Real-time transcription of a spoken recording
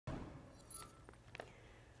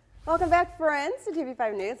Welcome back, friends, to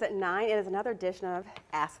TV5 News at 9. It is another edition of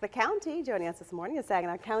Ask the County. Joining us this morning is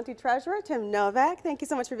Saginaw County Treasurer Tim Novak. Thank you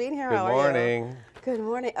so much for being here. Good morning. How are you? Good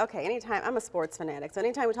morning. Okay, anytime, I'm a sports fanatic, so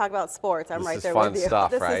anytime we talk about sports, I'm right there with you. This is fun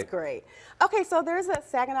stuff, right? This is great. Okay, so there's a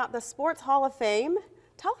Saginaw, the Sports Hall of Fame.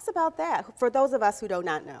 Tell us about that, for those of us who do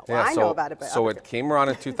not know. Well, I know about it, but so it came around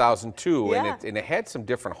in 2002, Yeah. and it had some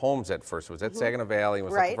different homes at first. It was at Saginaw Valley, it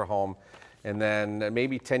was looking for a home. And then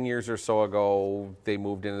maybe 10 years or so ago, they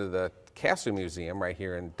moved into the Castle Museum right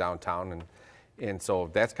here in downtown, and so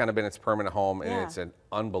that's kind of been its permanent home, and it's an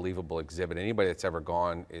unbelievable exhibit. Anybody that's ever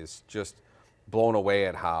gone is just blown away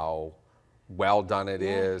at how well done it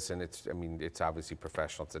is, and it's obviously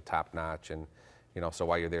professional. It's a top notch, and so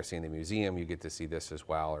while you're there seeing the museum, you get to see this as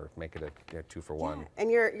well, or make it a 2-for-1. Yeah. And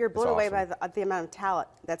you're blown away by awesome. the amount of talent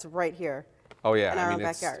that's right here. Oh yeah, in our own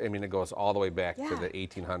backyard. it goes all the way back to the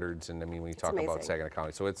 1800s, and when you talk about Saginaw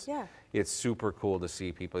County, so it's super cool to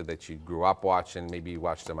see people that you grew up watching. Maybe you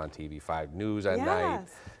watched them on TV5 News at night.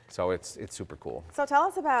 So it's super cool. So tell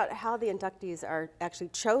us about how the inductees are actually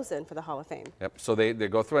chosen for the Hall of Fame. Yep. So they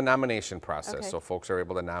go through a nomination process. So folks are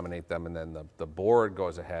able to nominate them, and then the board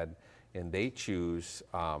goes ahead and they choose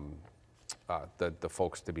the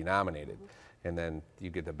folks to be nominated. And then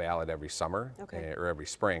you get the ballot every summer, or every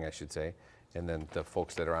spring, I should say. And then the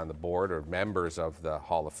folks that are on the board or members of the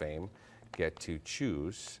Hall of Fame get to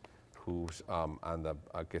choose who's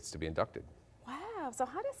gets to be inducted. Wow, so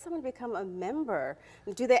how does someone become a member?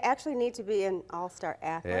 Do they actually need to be an all-star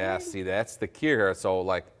athlete? Yeah, see, that's the key here. So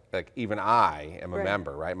like even I am a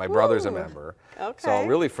member, right? My brother's a member. So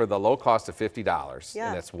really for the low cost of $50,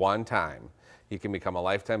 and it's one time, you can become a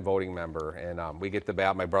lifetime voting member, and we get the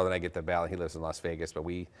ballot. My brother and I get the ballot. He lives in Las Vegas, but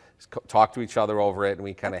we talk to each other over it, and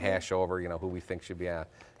we kind of hash over, who we think should be,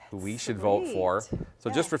 who we should vote for. So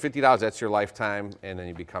just for $50, that's your lifetime, and then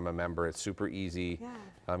you become a member. It's super easy.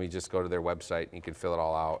 You just go to their website, and you can fill it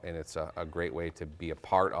all out, and it's a great way to be a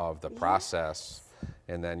part of the process.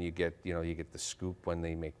 And then you get the scoop when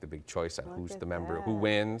they make the big choice on who's the member, who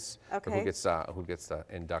wins, or who gets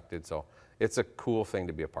inducted. So it's a cool thing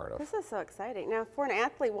to be a part of. This is so exciting. Now, for an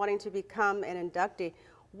athlete wanting to become an inductee,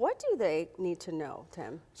 what do they need to know,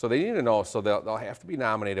 Tim? So they need to know, so they'll have to be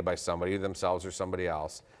nominated by somebody, themselves or somebody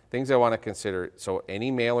else. Things I want to consider, so any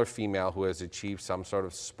male or female who has achieved some sort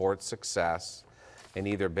of sports success and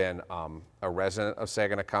either been a resident of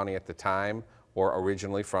Saginaw County at the time or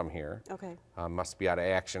originally from here, must be out of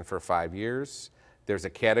action for 5 years. There's a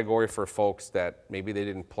category for folks that maybe they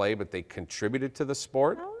didn't play, but they contributed to the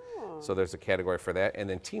sport. So there's a category for that, and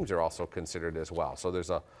then teams are also considered as well. So there's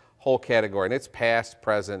a whole category, and it's past,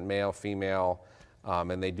 present, male, female,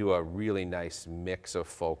 and they do a really nice mix of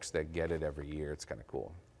folks that get it every year. It's kind of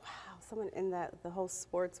cool. Wow, someone in the whole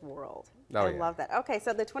sports world. Oh, I love that. Okay,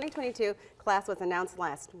 so the 2022 class was announced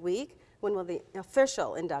last week. When will the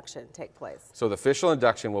official induction take place? So the official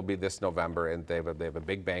induction will be this November, and they have a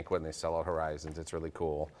big banquet, and they sell out Horizons. It's really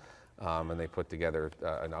cool. And they put together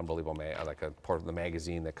an unbelievable, like a part of the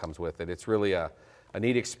magazine that comes with it. It's really a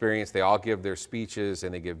neat experience. They all give their speeches,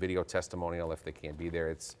 and they give video testimonial if they can't be there.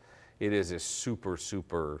 It is a super,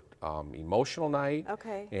 super emotional night,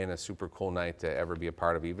 and a super cool night to ever be a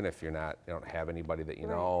part of, even if you don't have anybody that you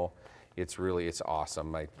know. It's awesome.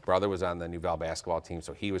 My brother was on the New Val basketball team,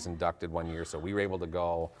 so he was inducted one year, so we were able to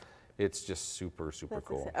go. It's just super, super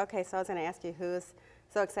cool. Okay, so I was going to ask you, who's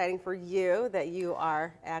so exciting for you that you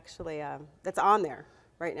are actually, that's on there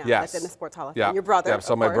right now, that's in the Sports Hall of Fame? Your brother,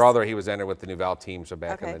 so my brother, he was entered with the New Val team, so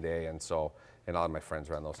back in the day, and all of my friends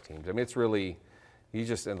were on those teams. I mean, it's really,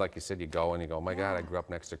 and like you said, you go and you go, oh my God, I grew up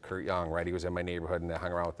next to Kurt Young, right? He was in my neighborhood, and I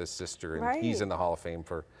hung around with his sister, and he's in the Hall of Fame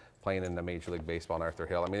for playing in the Major League Baseball in Arthur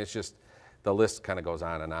Hill. I mean, it's just, the list kind of goes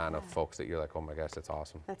on and on of folks that you're like, oh my gosh, that's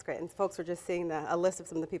awesome. That's great. And folks were just seeing a list of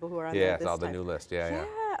some of the people who are on there. this Yeah, the new list. Yeah.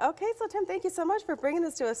 Okay, so Tim, thank you so much for bringing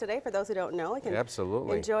this to us today. For those who don't know, we can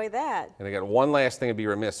enjoy that. And I got one last thing to be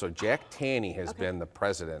remiss. So Jack Tanny has been the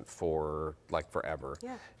president for like forever.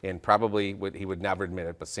 And probably, he would never admit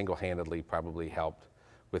it, but single-handedly probably helped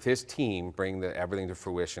with his team bring everything to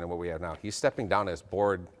fruition and what we have now. He's stepping down as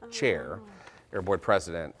board chair. Or board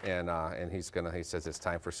president, and he says it's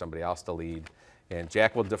time for somebody else to lead, and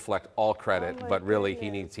Jack will deflect all credit, but really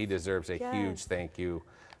he deserves a huge thank you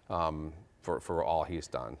for all he's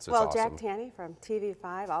done. So well, it's awesome. Jack Tanny from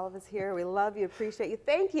TV5, all of us here, we love you, appreciate you.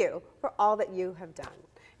 Thank you for all that you have done.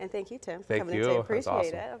 And thank you, Tim, for coming in today.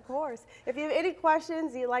 Appreciate it, of course. If you have any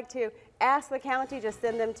questions you'd like to ask the county, just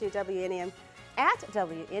send them to WNEM at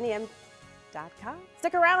WNEM.com.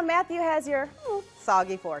 Stick around, Matthew has your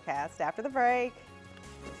soggy forecast after the break.